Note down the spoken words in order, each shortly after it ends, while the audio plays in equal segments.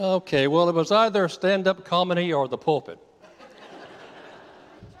Okay, well, it was either stand-up comedy or the pulpit.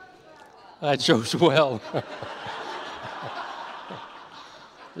 I chose well.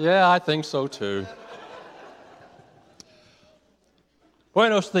 Yeah, I think so too.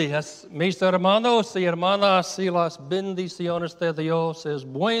 Buenos días, mis hermanos y hermanas, y las bendiciones de Dios. Es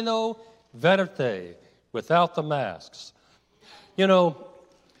bueno verte without the masks. You know,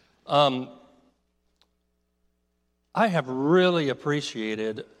 I have really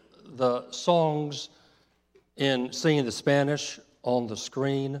appreciated the songs in singing the Spanish on the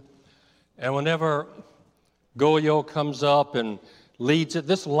screen. And whenever Goyo comes up and leads it,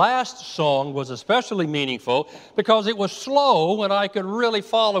 this last song was especially meaningful because it was slow and I could really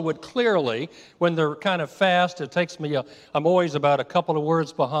follow it clearly. When they're kind of fast, it takes me, I'm always about a couple of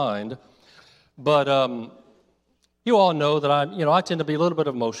words behind. But you all know that I tend to be a little bit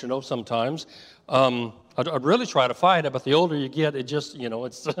emotional sometimes. I really try to fight it, but the older you get, it just,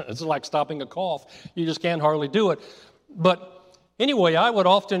 it's like stopping a cough. You just can't hardly do it. But anyway, I would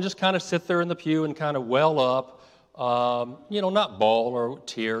often just kind of sit there in the pew and kind of well up, not bawl or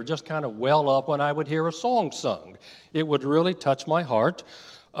tear, just kind of well up when I would hear a song sung. It would really touch my heart.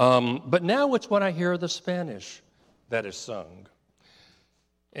 But now it's when I hear the Spanish that is sung.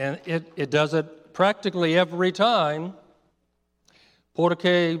 And it does it practically every time.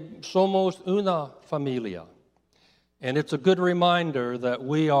 Porque somos una familia. And it's a good reminder that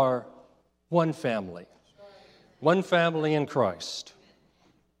we are one family in Christ.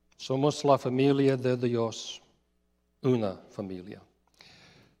 Somos la familia de Dios, una familia.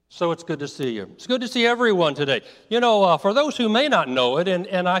 So it's good to see you. It's good to see everyone today. For those who may not know it,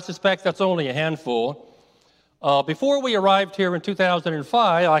 and I suspect that's only a handful, before we arrived here in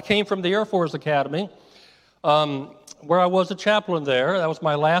 2005, I came from the Air Force Academy, where I was a chaplain there. That was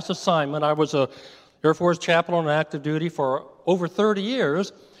my last assignment. I was a Air Force chaplain on active duty for over 30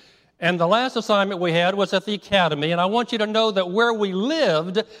 years. And the last assignment we had was at the academy. And I want you to know that where we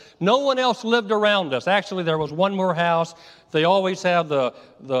lived, no one else lived around us. Actually, there was one more house. They always have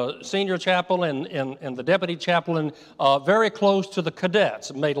the senior chaplain and the deputy chaplain very close to the cadets.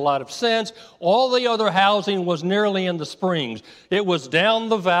 It made a lot of sense. All the other housing was nearly in the Springs. It was down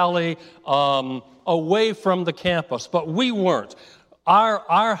the valley, away from the campus, but we weren't.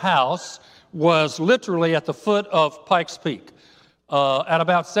 Our house was literally at the foot of Pikes Peak, at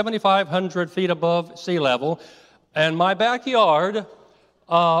about 7,500 feet above sea level, and my backyard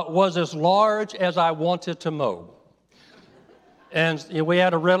was as large as I wanted to mow. And we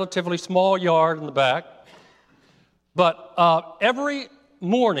had a relatively small yard in the back, but every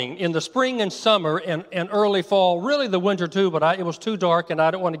morning in the spring and summer and early fall, really the winter too, but it was too dark and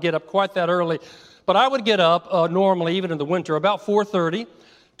I didn't want to get up quite that early. But I would get up normally, even in the winter, about 4:30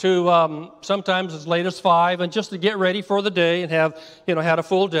 to sometimes as late as 5, and just to get ready for the day and had a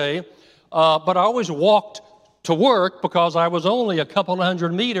full day. But I always walked to work because I was only a couple of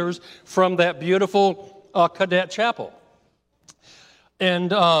hundred meters from that beautiful cadet chapel.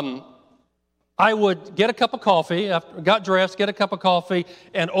 And I would get a cup of coffee, after got dressed, get a cup of coffee,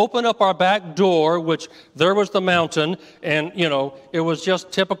 and open up our back door, which there was the mountain, and, it was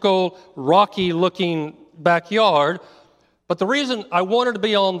just typical rocky-looking backyard. But the reason I wanted to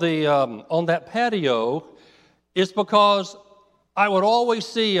be on that patio is because I would always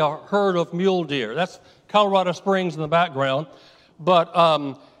see a herd of mule deer. That's Colorado Springs in the background, but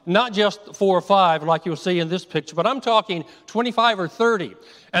not just 4 or 5 like you'll see in this picture, but I'm talking 25 or 30.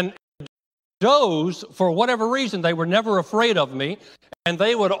 And does, for whatever reason, they were never afraid of me, and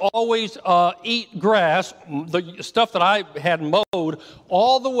they would always eat grass, the stuff that I had mowed,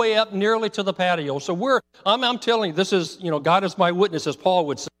 all the way up nearly to the patio. So I'm telling you, this is, God is my witness, as Paul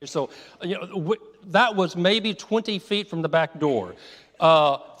would say. So, that was maybe 20 feet from the back door,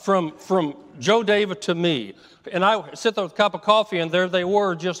 from Joe David to me. And I would sit there with a cup of coffee, and there they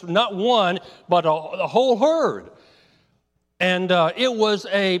were, just not one, but a whole herd. And it was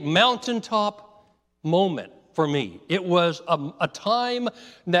a mountaintop moment for me. It was a time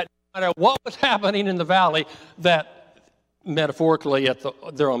that no matter what was happening in the valley, that metaphorically at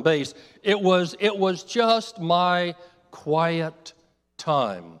their own base, it was just my quiet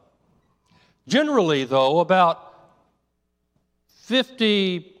time. Generally, though, about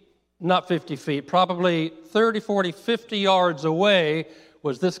not 50 feet, probably 30, 40, 50 yards away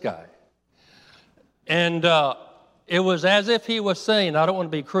was this guy. And it was as if he was saying, I don't want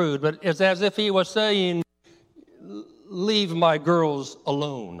to be crude, but it's as if he was saying, leave my girls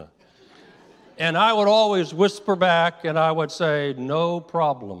alone. And I would always whisper back and I would say, no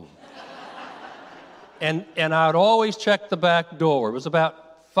problem. And I would always check the back door. It was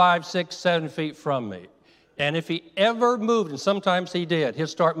about 5, 6, 7 feet from me. And if he ever moved, and sometimes he did, he'd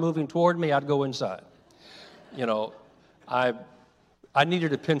start moving toward me, I'd go inside. You know, I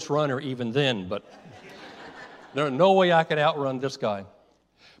needed a pinch runner even then, but there's no way I could outrun this guy.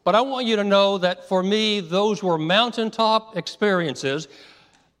 But I want you to know that for me, those were mountaintop experiences.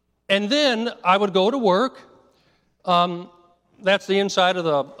 And then I would go to work. That's the inside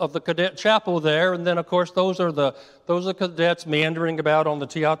of the cadet chapel there. And then, of course, those are the cadets meandering about on the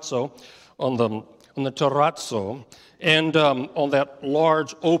terrazzo, on the terrazzo, and on that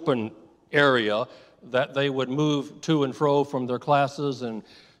large open area that they would move to and fro from their classes and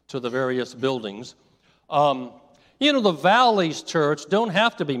to the various buildings. You know, the valleys, church, don't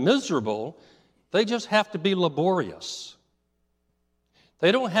have to be miserable. They just have to be laborious.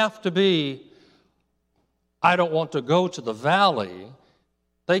 They don't have to be, I don't want to go to the valley.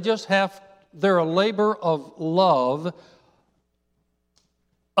 They're a labor of love,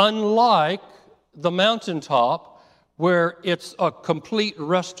 unlike the mountaintop where it's a complete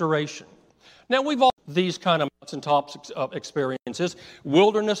restoration. Now, we've all these kind of mountaintop experiences,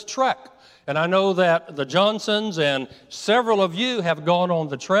 wilderness trek. And I know that the Johnsons and several of you have gone on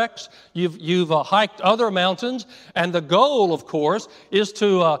the treks. You've hiked other mountains, and the goal, of course, is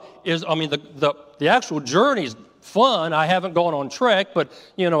the actual journey's fun. I haven't gone on trek, but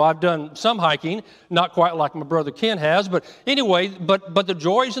I've done some hiking, not quite like my brother Ken has. But anyway, but the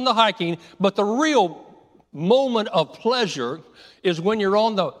joys in the hiking. But the real moment of pleasure is when you're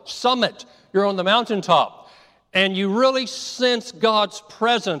on the summit, you're on the mountaintop, and you really sense God's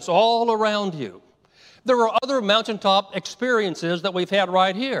presence all around you. There are other mountaintop experiences that we've had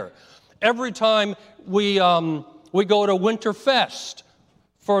right here. Every time we go to Winterfest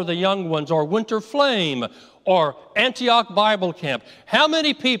for the young ones, or Winter Flame, or Antioch Bible Camp, how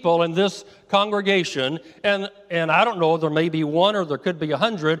many people in this congregation, and I don't know, there may be one or there could be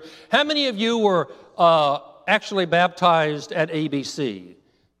 100, how many of you were actually baptized at ABC?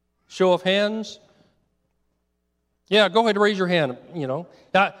 Show of hands. Yeah, go ahead and raise your hand.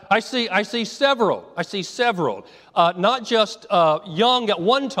 Now, I see several. Not just young at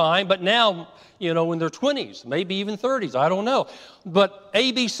one time, but now, in their 20s, maybe even 30s. I don't know. But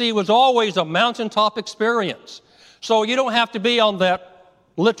ABC was always a mountaintop experience. So you don't have to be on that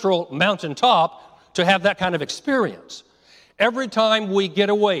literal mountaintop to have that kind of experience. Every time we get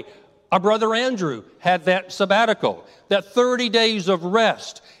away, our brother Andrew had that sabbatical, that 30 days of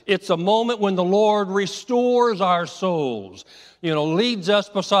rest. It's a moment when the Lord restores our souls, leads us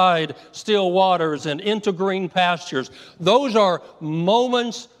beside still waters and into green pastures. Those are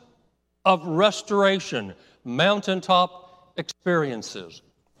moments of restoration, mountaintop experiences.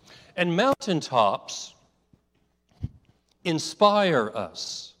 And mountaintops inspire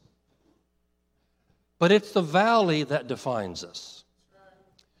us. But it's the valley that defines us.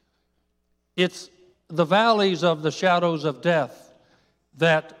 It's the valleys of the shadows of death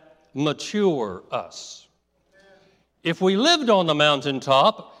that mature us. If we lived on the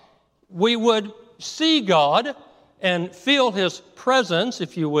mountaintop, we would see God and feel His presence,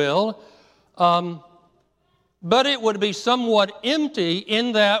 if you will, but it would be somewhat empty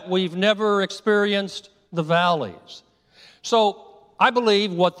in that we've never experienced the valleys. So I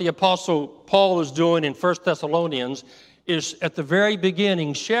believe what the Apostle Paul is doing in 1 Thessalonians is at the very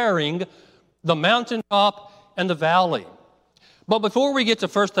beginning sharing the mountaintop and the valley. But before we get to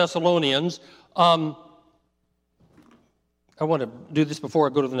 1 Thessalonians, I want to do this before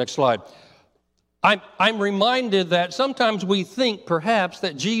I go to the next slide. I'm reminded that sometimes we think perhaps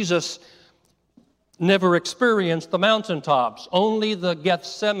that Jesus never experienced the mountaintops, only the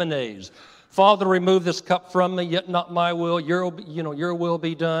Gethsemanes. Father, remove this cup from me, yet not my will. Your will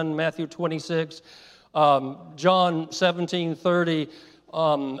be done, Matthew 26. John 17:30.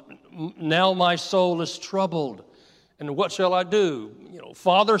 Now my soul is troubled, and what shall I do?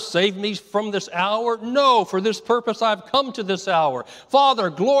 Father, save me from this hour? No, for this purpose I've come to this hour. Father,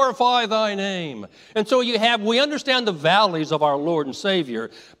 glorify thy name. And so we understand the valleys of our Lord and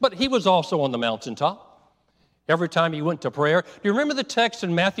Savior, but he was also on the mountaintop. Every time he went to prayer. Do you remember the text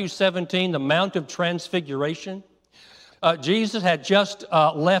in Matthew 17, the Mount of Transfiguration? Jesus had just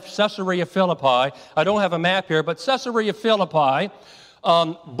left Caesarea Philippi. I don't have a map here, but Caesarea Philippi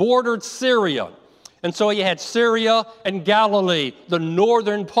bordered Syria. And so you had Syria and Galilee, the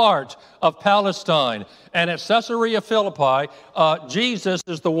northern part of Palestine. And at Caesarea Philippi, Jesus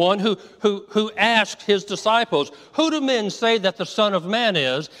is the one who asked his disciples, who do men say that the Son of Man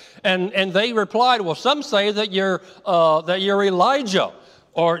is? And they replied, well, some say that you're Elijah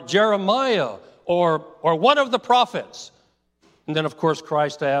or Jeremiah or one of the prophets. And then, of course,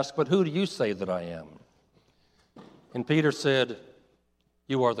 Christ asked, but who do you say that I am? And Peter said,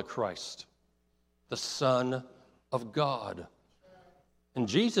 you are the Christ. the Son of God. And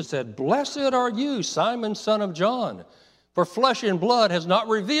Jesus said, "Blessed are you, Simon, son of John, for flesh and blood has not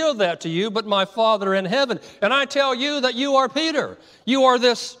revealed that to you, but my Father in heaven. And I tell you that you are Peter. You are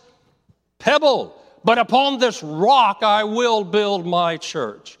this pebble, but upon this rock I will build my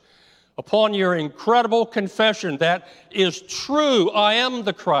church." Upon your incredible confession that is true, I am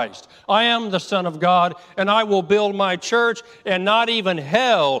the Christ, I am the Son of God, and I will build my church, and not even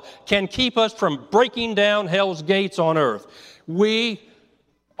hell can keep us from breaking down hell's gates on earth. We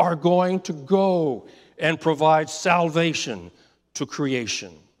are going to go and provide salvation to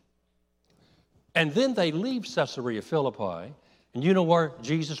creation. And then they leave Caesarea Philippi, and you know where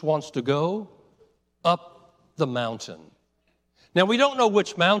Jesus wants to go? Up the mountain. Now, we don't know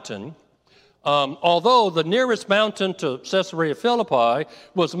which mountain, although the nearest mountain to Caesarea Philippi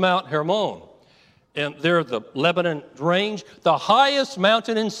was Mount Hermon. And they're the Lebanon range, the highest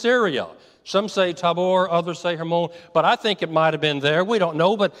mountain in Syria. Some say Tabor, others say Hermon, but I think it might have been there. We don't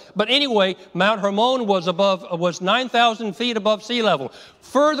know. But anyway, Mount Hermon was 9,000 feet above sea level,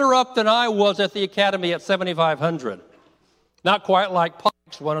 further up than I was at the academy at 7,500. Not quite like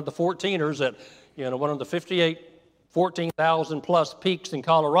Pikes, one of the 14ers at, one of the 14,000 plus peaks in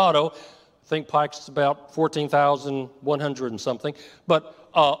Colorado. I think Pikes is about 14,100 and something. But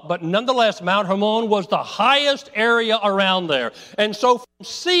nonetheless, Mount Hermon was the highest area around there. And so from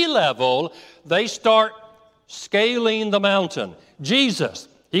sea level, they start scaling the mountain. Jesus,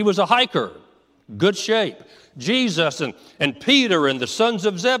 he was a hiker, good shape. Jesus and Peter and the sons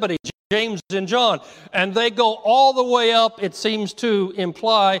of Zebedee, James and John, and they go all the way up, it seems to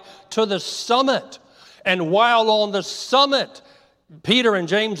imply, to the summit. And while on the summit, Peter and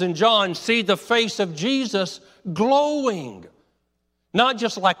James and John see the face of Jesus glowing. Not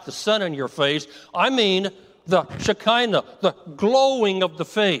just like the sun in your face. I mean the Shekinah, the glowing of the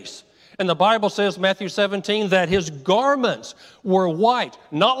face. And the Bible says, Matthew 17, that his garments were white.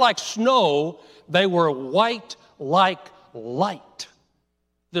 Not like snow, they were white like light.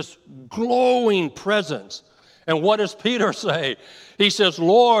 This glowing presence. And what does Peter say? He says,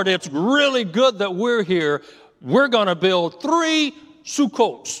 "Lord, it's really good that we're here. We're going to build 3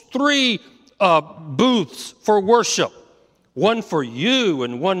 sukkots, 3 booths for worship. One for you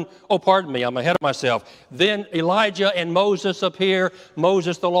and one," oh, pardon me, I'm ahead of myself. Then Elijah and Moses appear.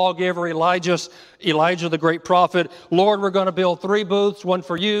 Moses the lawgiver, Elijah the great prophet. "Lord, we're going to build 3 booths, one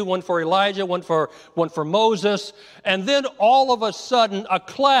for you, one for Elijah, one for Moses." And then all of a sudden, a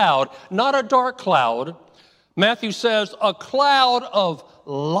cloud, not a dark cloud, Matthew says a cloud of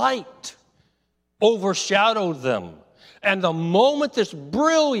light overshadowed them. And the moment this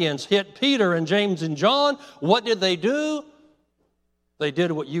brilliance hit Peter and James and John, what did they do? They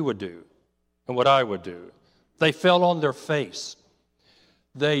did what you would do and what I would do. They fell on their face.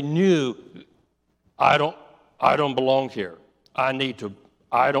 They knew, I don't belong here. I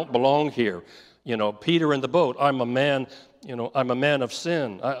don't belong here. Peter in the boat, I'm a man of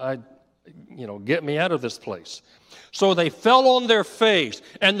sin. Get me out of this place. So they fell on their face,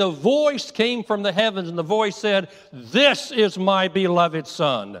 and the voice came from the heavens, and the voice said, "This is my beloved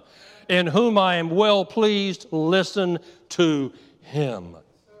Son, in whom I am well pleased. Listen to him."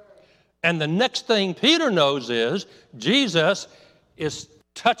 And the next thing Peter knows is Jesus is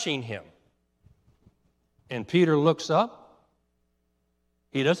touching him. And Peter looks up.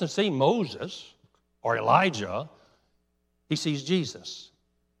 He doesn't see Moses or Elijah. He sees Jesus.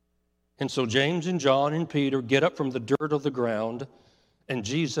 And so James and John and Peter get up from the dirt of the ground, and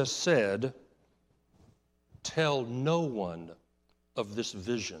Jesus said, "Tell no one of this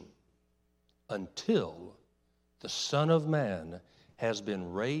vision until the Son of Man has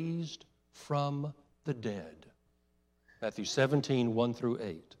been raised from the dead." Matthew 17, 1 through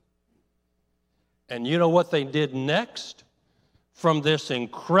 8. And you know what they did next? From this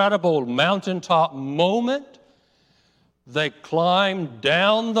incredible mountaintop moment, they climbed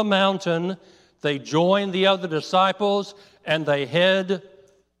down the mountain, they joined the other disciples, and they head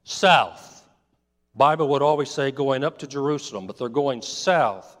south. Bible would always say going up to Jerusalem, but they're going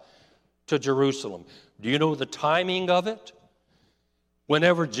south to Jerusalem. Do you know the timing of it?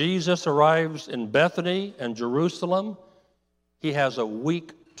 Whenever Jesus arrives in Bethany and Jerusalem, he has a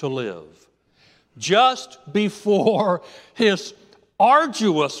week to live. Just before his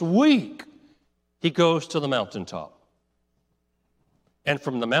arduous week, he goes to the mountaintop. And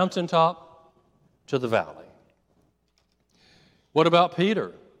from the mountaintop to the valley. What about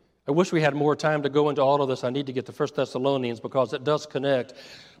Peter? I wish we had more time to go into all of this. I need to get to 1 Thessalonians because it does connect.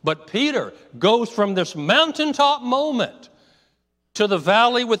 But Peter goes from this mountaintop moment to the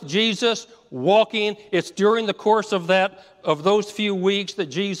valley with Jesus, walking. It's during the course of those few weeks that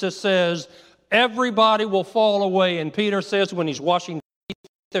Jesus says, Everybody will fall away. And Peter says when he's washing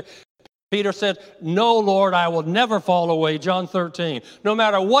feet, Peter said, no, Lord, I will never fall away, John 13. No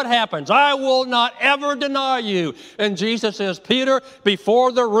matter what happens, I will not ever deny you. And Jesus says, Peter,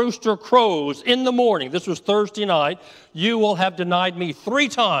 before the rooster crows in the morning, this was Thursday night, you will have denied me 3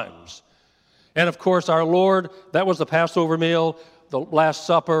 times. And of course, our Lord, that was the Passover meal, the Last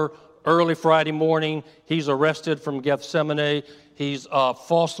Supper, early Friday morning. He's arrested from Gethsemane. He's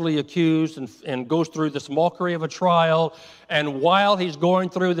falsely accused and goes through this mockery of a trial. And while he's going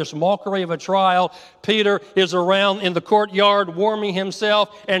through this mockery of a trial, Peter is around in the courtyard warming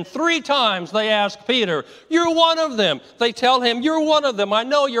himself. And 3 times they ask Peter, you're one of them. They tell him, you're one of them. I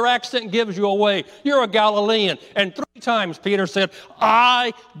know your accent gives you away. You're a Galilean. And 3 times Peter said,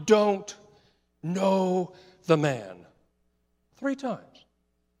 I don't know the man. 3 times.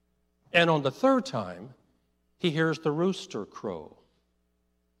 And on the 3rd time, he hears the rooster crow.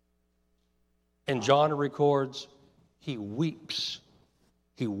 And John records, he weeps.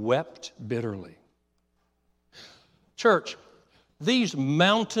 He wept bitterly. Church, these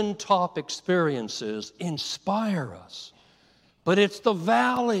mountaintop experiences inspire us. But it's the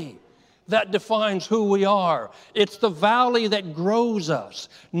valley that defines who we are. It's the valley that grows us.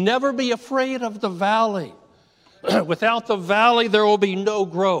 Never be afraid of the valley. Without the valley, there will be no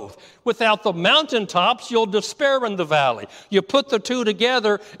growth. Without the mountaintops, you'll despair in the valley. You put the 2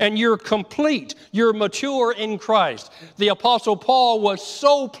 together, and you're complete. You're mature in Christ. The Apostle Paul was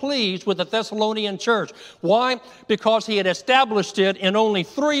so pleased with the Thessalonian church. Why? Because he had established it in only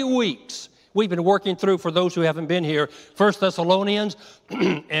 3 weeks. We've been working through, for those who haven't been here, 1 Thessalonians,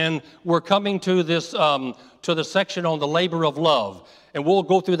 and we're coming to this to the section on the labor of love. And we'll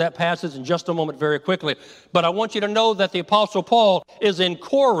go through that passage in just a moment very quickly. But I want you to know that the Apostle Paul is in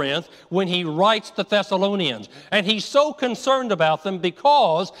Corinth when he writes the Thessalonians. And he's so concerned about them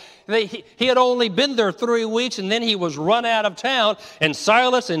because he had only been there 3 weeks, and then he was run out of town. And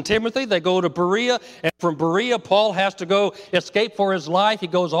Silas and Timothy, they go to Berea. And from Berea, Paul has to go escape for his life. He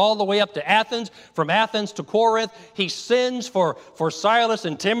goes all the way up to Athens. From Athens to Corinth, he sends for Silas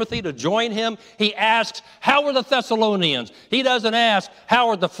and Timothy to join him. He asks, how are the Thessalonians? He doesn't ask, how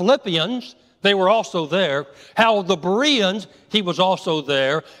are the Philippians? They were also there. How are the Bereans? He was also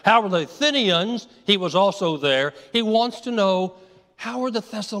there. How are the Athenians? He was also there. He wants to know, how are the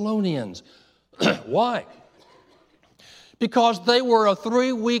Thessalonians? Why? Because they were a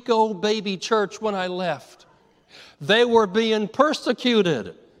 3-week-old baby church when I left. They were being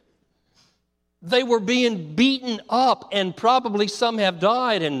persecuted. They were being beaten up, and probably some have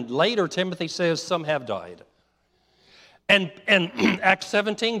died. And later, Timothy says some have died. And Acts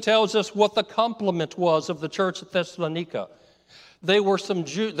 17 tells us what the complement was of the church at Thessalonica. There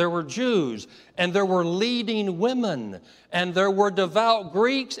were Jews, and there were leading women, and there were devout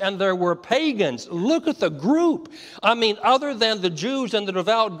Greeks, and there were pagans. Look at the group. I mean, other than the Jews and the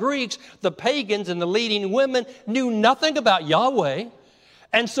devout Greeks, the pagans and the leading women knew nothing about Yahweh.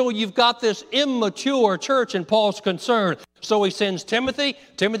 And so you've got this immature church, and Paul's concerned. So he sends Timothy.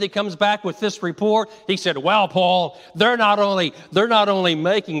 Timothy comes back with this report. He said, wow, Paul, they're not only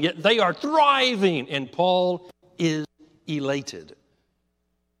making it, they are thriving. And Paul is elated.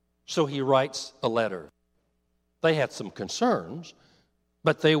 So he writes a letter. They had some concerns,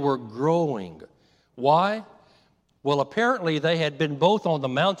 but they were growing. Why? Well, apparently they had been both on the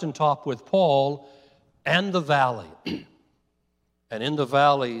mountaintop with Paul and the valley. And in the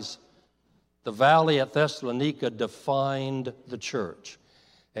valleys, the valley at Thessalonica defined the church.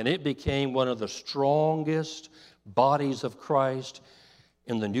 And it became one of the strongest bodies of Christ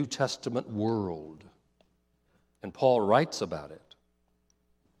in the New Testament world. And Paul writes about it.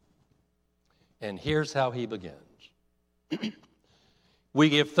 And here's how he begins. We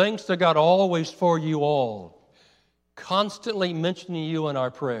give thanks to God always for you all, constantly mentioning you in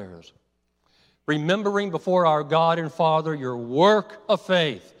our prayers, remembering before our God and Father your work of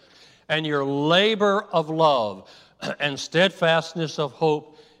faith and your labor of love and steadfastness of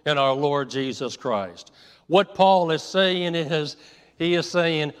hope in our Lord Jesus Christ. What Paul is saying is, he is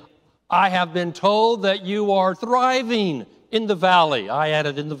saying, I have been told that you are thriving in the valley. I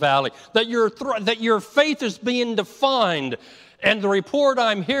added in the valley. That your faith is being defined. And the report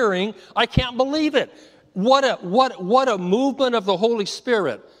I'm hearing, I can't believe it. What a movement of the Holy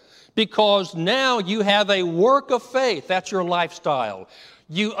Spirit. Because now you have a work of faith. That's your lifestyle.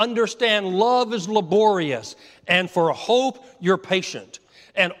 You understand love is laborious. And for hope, you're patient.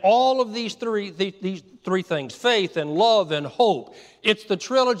 And all of these three things, faith and love and hope, It's the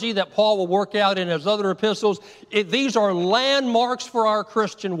trilogy that Paul will work out in his other epistles. These are landmarks for our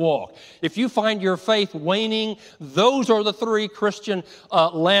Christian walk. If you find your faith waning, those are the three Christian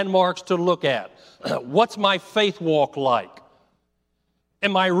landmarks to look at. What's my faith walk like?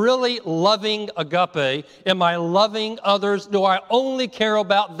 Am I really loving agape? Am I loving others? Do I only care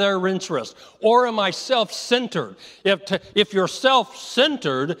about their interests? Or am I self-centered? If you're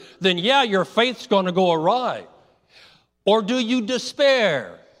self-centered, then yeah, your faith's going to go awry. Or do you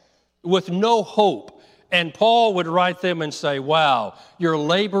despair with no hope? And Paul would write them and say, wow, your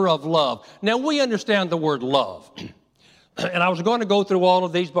labor of love. Now, we understand the word love. And I was going to go through all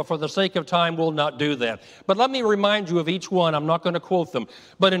of these, but for the sake of time, we'll not do that. But let me remind you of each one. I'm not going to quote them.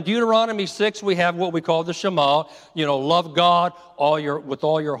 But in Deuteronomy 6, we have what we call the Shema. Love God with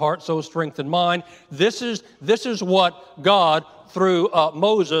all your heart, soul, strength, and mind. This is what God, through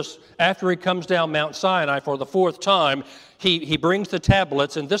Moses, after he comes down Mount Sinai for the fourth time, he brings the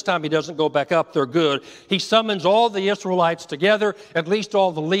tablets, and this time he doesn't go back up. They're good. He summons all the Israelites together, at least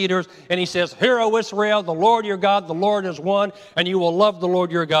all the leaders, and he says, "Hear, O Israel, the Lord your God, the Lord is one, and you will love the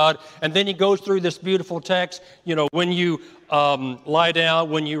Lord your God." And then he goes through this beautiful text, when you lie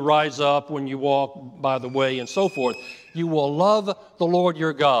down, when you rise up, when you walk by the way, and so forth. You will love the Lord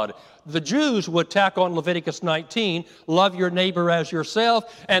your God. The Jews would tack on Leviticus 19, love your neighbor as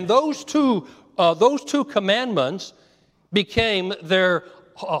yourself, and those two commandments became their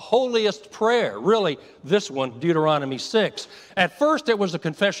holiest prayer. Really, this one, Deuteronomy 6. At first, it was a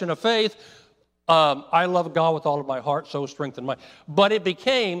confession of faith. I love God with all of my heart, soul, strength, and mind. But it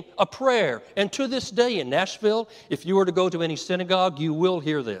became a prayer. And to this day in Nashville, if you were to go to any synagogue, you will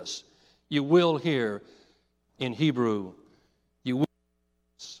hear this. You will hear in Hebrew. You will.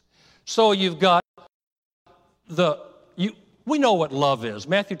 So you've got we know what love is.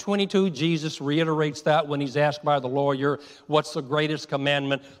 Matthew 22, Jesus reiterates that when he's asked by the lawyer, what's the greatest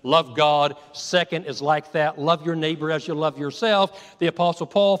commandment? Love God. Second is like that. Love your neighbor as you love yourself. The Apostle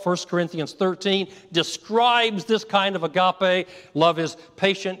Paul, 1 Corinthians 13, describes this kind of agape. Love is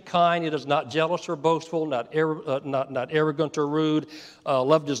patient, kind. It is not jealous or boastful, not arrogant or rude.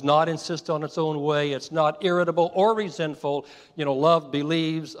 Love does not insist on its own way. It's not irritable or resentful. Love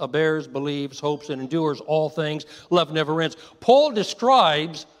believes, bears, believes, hopes, and endures all things. Love never ends. Paul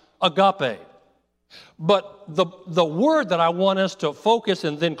describes agape. But the word that I want us to focus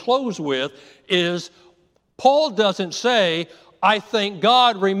and then close with is, Paul doesn't say, I thank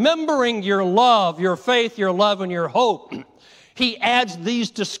God remembering your love, your faith, your love, and your hope. He adds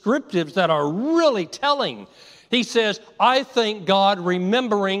these descriptives that are really telling. He says, I thank God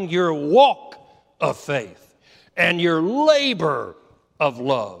remembering your walk of faith and your labor of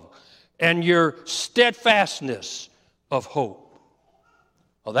love and your steadfastness of hope.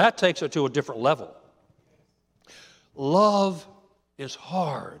 Well, that takes it to a different level. Love is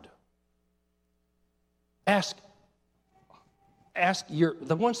hard. Ask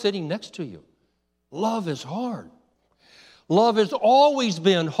the one sitting next to you. Love is hard. Love has always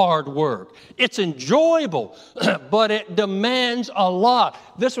been hard work. It's enjoyable, but it demands a lot.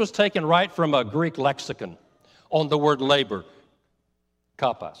 This was taken right from a Greek lexicon on the word labor,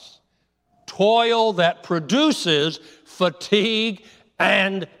 kapas. Toil that produces fatigue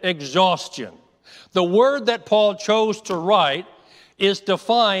and exhaustion. The word that Paul chose to write is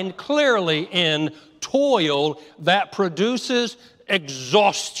defined clearly in toil that produces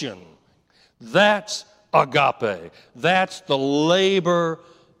exhaustion. That's agape. That's the labor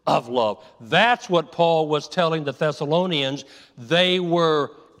of love. That's what Paul was telling the Thessalonians they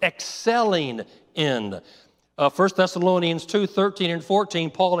were excelling in. 1 Thessalonians 2, 13 and 14,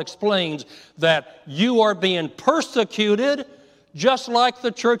 Paul explains that you are being persecuted just like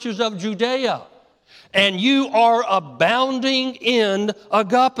the churches of Judea. And you are abounding in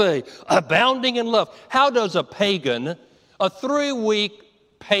agape, abounding in love. How does a pagan, a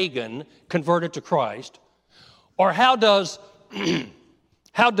 3-week pagan converted to Christ, or how does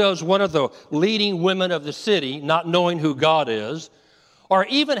one of the leading women of the city, not knowing who God is, or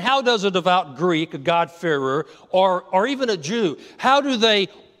even how does a devout Greek, a God-fearer, or even a Jew, how do they,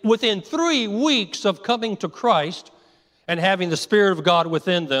 within 3 weeks of coming to Christ and having the Spirit of God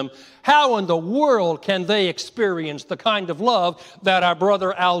within them, how in the world can they experience the kind of love that our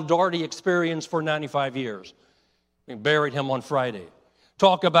brother Al Darty experienced for 95 years? We buried him on Friday.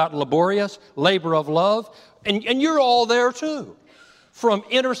 Talk about laborious, labor of love, and you're all there too. From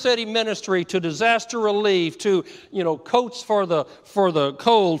inner city ministry to disaster relief to, coats for the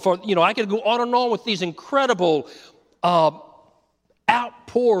cold, I could go on and on with these incredible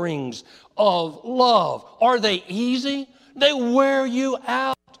outpourings of love. Are they easy? They wear you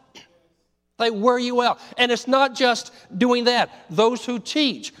out. They wear you out. And it's not just doing that. Those who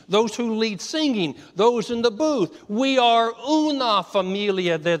teach, those who lead singing, those in the booth, we are una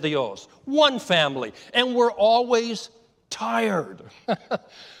familia de Dios, one family, and we're always tired.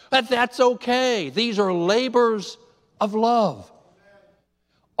 But that's okay. These are labors of love.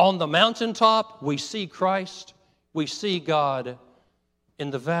 On the mountaintop, we see Christ, we see God. In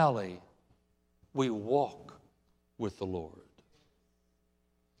the valley, we walk with the Lord.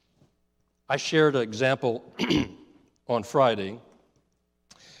 I shared an example on Friday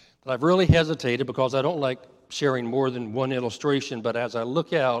that I've really hesitated because I don't like sharing more than one illustration, but as I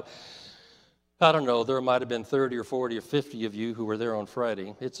look out, I don't know, there might have been 30 or 40 or 50 of you who were there on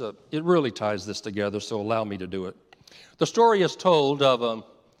Friday. It really ties this together, so allow me to do it. The story is told of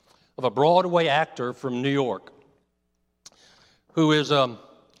a Broadway actor from New York who is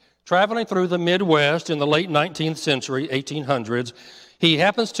traveling through the Midwest in the late 19th century, 1800s. He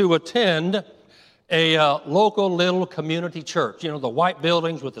happens to attend a local little community church, the white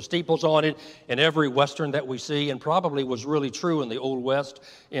buildings with the steeples on it in every Western that we see, and probably was really true in the Old West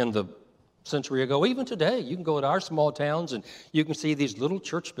in the century ago. Even today, you can go to our small towns and you can see these little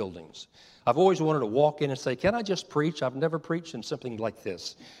church buildings. I've always wanted to walk in and say, can I just preach? I've never preached in something like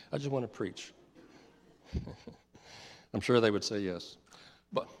this. I just want to preach. I'm sure they would say yes,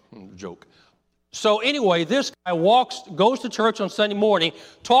 but joke. So anyway, this guy goes to church on Sunday morning,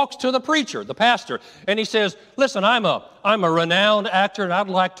 talks to the preacher, the pastor, and he says, listen, I'm a renowned actor, and I'd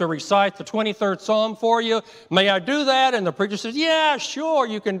like to recite the 23rd Psalm for you. May I do that? And the preacher says, yeah, sure,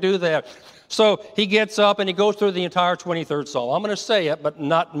 you can do that. So he gets up and he goes through the entire 23rd Psalm. I'm going to say it, but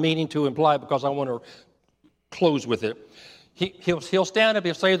not meaning to imply because I want to close with it. He'll stand up,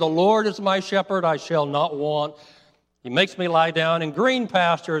 he'll say, the Lord is my shepherd, I shall not want. He makes me lie down in green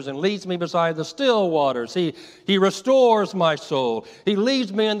pastures and leads me beside the still waters. He restores my soul. He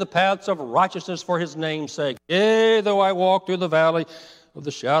leads me in the paths of righteousness for his name's sake. Yea, though I walk through the valley of the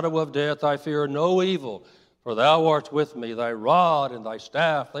shadow of death, I fear no evil, for thou art with me. Thy rod and thy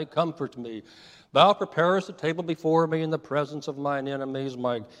staff, they comfort me. Thou preparest a table before me in the presence of mine enemies.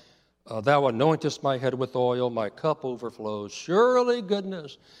 Thou anointest my head with oil. My cup overflows. Surely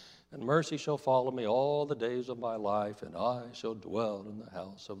goodness and mercy shall follow me all the days of my life, and I shall dwell in the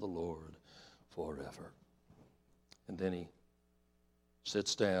house of the Lord forever. And then he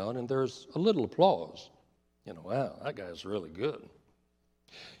sits down, and there's a little applause. Wow, that guy's really good.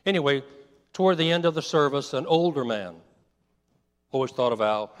 Anyway, toward the end of the service, an older man, always thought of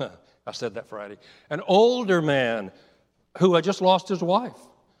Al, I said that Friday, an older man who had just lost his wife,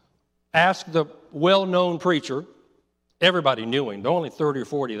 asked the well-known preacher, everybody knew him, there were only 30 or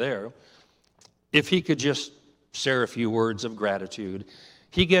 40 there, if he could just share a few words of gratitude.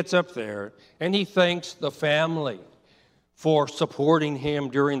 He gets up there and he thanks the family for supporting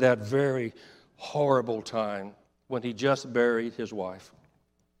him during that very horrible time when he just buried his wife.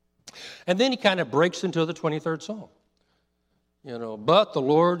 And then he kind of breaks into the 23rd Psalm. But the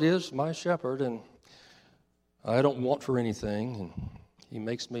Lord is my shepherd, and I don't want for anything, and he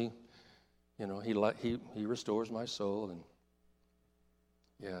makes me, he restores my soul, and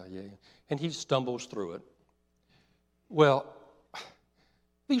yeah. And he stumbles through it. Well,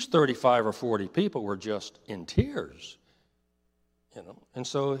 these 35 or 40 people were just in tears, And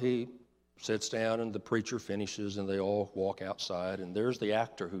so he sits down, and the preacher finishes, and they all walk outside, and there's the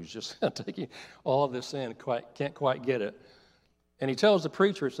actor who's just taking all of this in, can't quite get it. And he tells the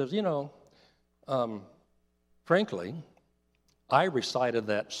preacher, he says, frankly, I recited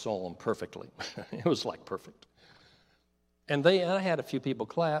that psalm perfectly. It was like perfect. And I had a few people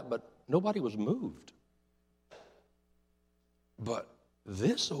clap, but nobody was moved. But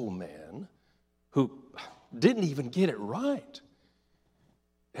this old man, who didn't even get it right,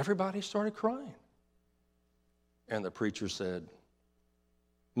 everybody started crying. And the preacher said,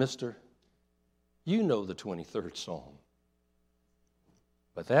 Mister, you know the 23rd Psalm.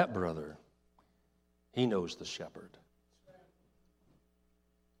 But that brother, he knows the shepherd.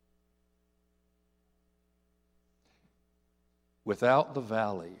 Without the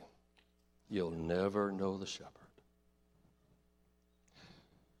valley, you'll never know the shepherd.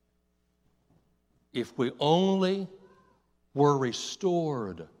 If we only were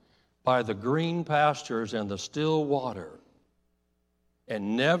restored by the green pastures and the still water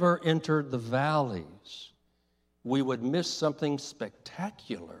and never entered the valleys, we would miss something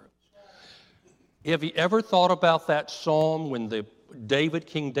spectacular. Have you ever thought about that psalm when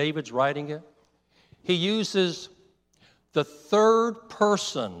King David's writing it? He uses the third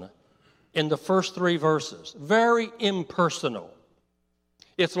person in the first 3 verses. Very impersonal.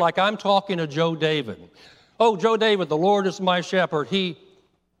 It's like I'm talking to Joe David. Oh, Joe David, the Lord is my shepherd. He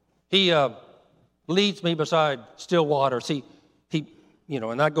leads me beside still waters.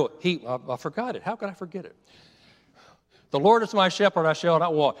 And I go, I forgot it. How could I forget it? The Lord is my shepherd, I shall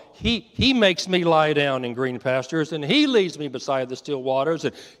not want. He makes me lie down in green pastures, and He leads me beside the still waters,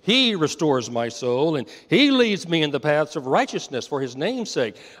 and He restores my soul, and He leads me in the paths of righteousness for His name's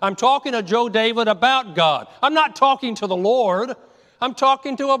sake. I'm talking to Joe David about God. I'm not talking to the Lord. I'm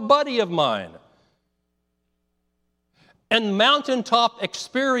talking to a buddy of mine. And mountaintop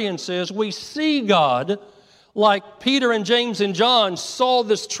experiences, we see God like Peter and James and John saw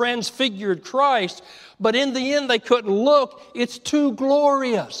this transfigured Christ, but in the end they couldn't look. It's too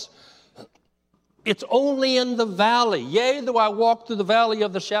glorious. It's only in the valley. Yea, though I walk through the valley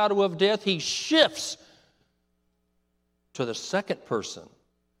of the shadow of death, He shifts to the second person.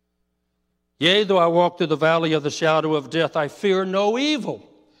 Yea, though I walk through the valley of the shadow of death, I fear no evil.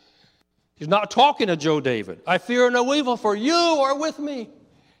 He's not talking to Joe David. I fear no evil, for you are with me.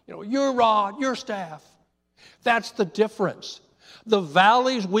 Your rod, your staff. That's the difference. The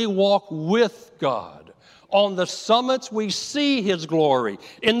valleys, we walk with God. On the summits, we see His glory.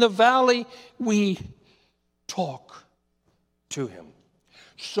 In the valley, we talk to Him.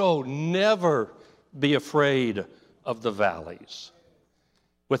 So never be afraid of the valleys.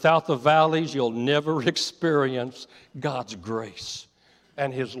 Without the valleys, you'll never experience God's grace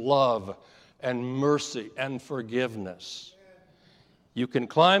and His love and mercy and forgiveness. You can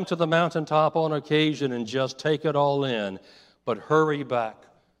climb to the mountaintop on occasion and just take it all in, but hurry back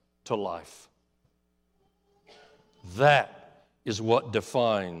to life. That is what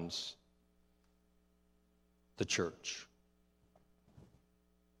defines the church.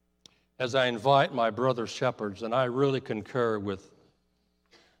 As I invite my brother shepherds, and I really concur with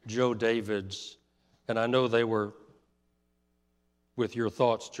Joe David's, and I know they were with your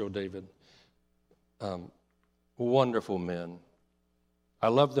thoughts, Joe David, wonderful men. I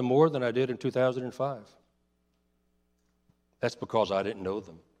love them more than I did in 2005. That's because I didn't know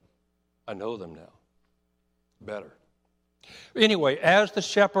them. I know them now better. Anyway, as the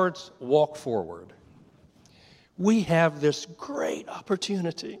shepherds walk forward, we have this great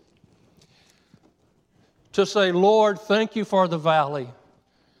opportunity to say, Lord, thank you for the valley.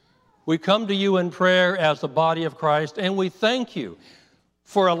 We come to you in prayer as the body of Christ, and we thank you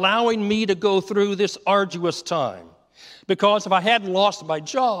for allowing me to go through this arduous time. Because if I hadn't lost my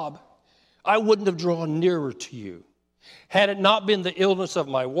job, I wouldn't have drawn nearer to you. Had it not been the illness of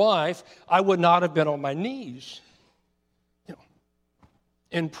my wife, I would not have been on my knees,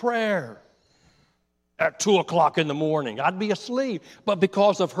 in prayer at 2 o'clock in the morning. I'd be asleep. But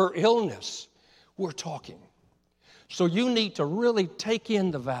because of her illness, we're talking. So you need to really take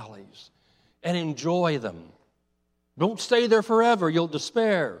in the valleys and enjoy them. Don't stay there forever. You'll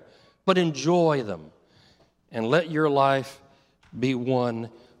despair. But enjoy them. And let your life be one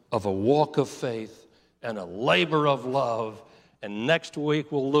of a walk of faith and a labor of love. And next week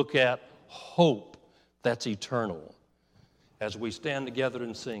we'll look at hope that's eternal. As we stand together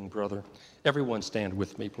and sing, brother, everyone stand with me, please.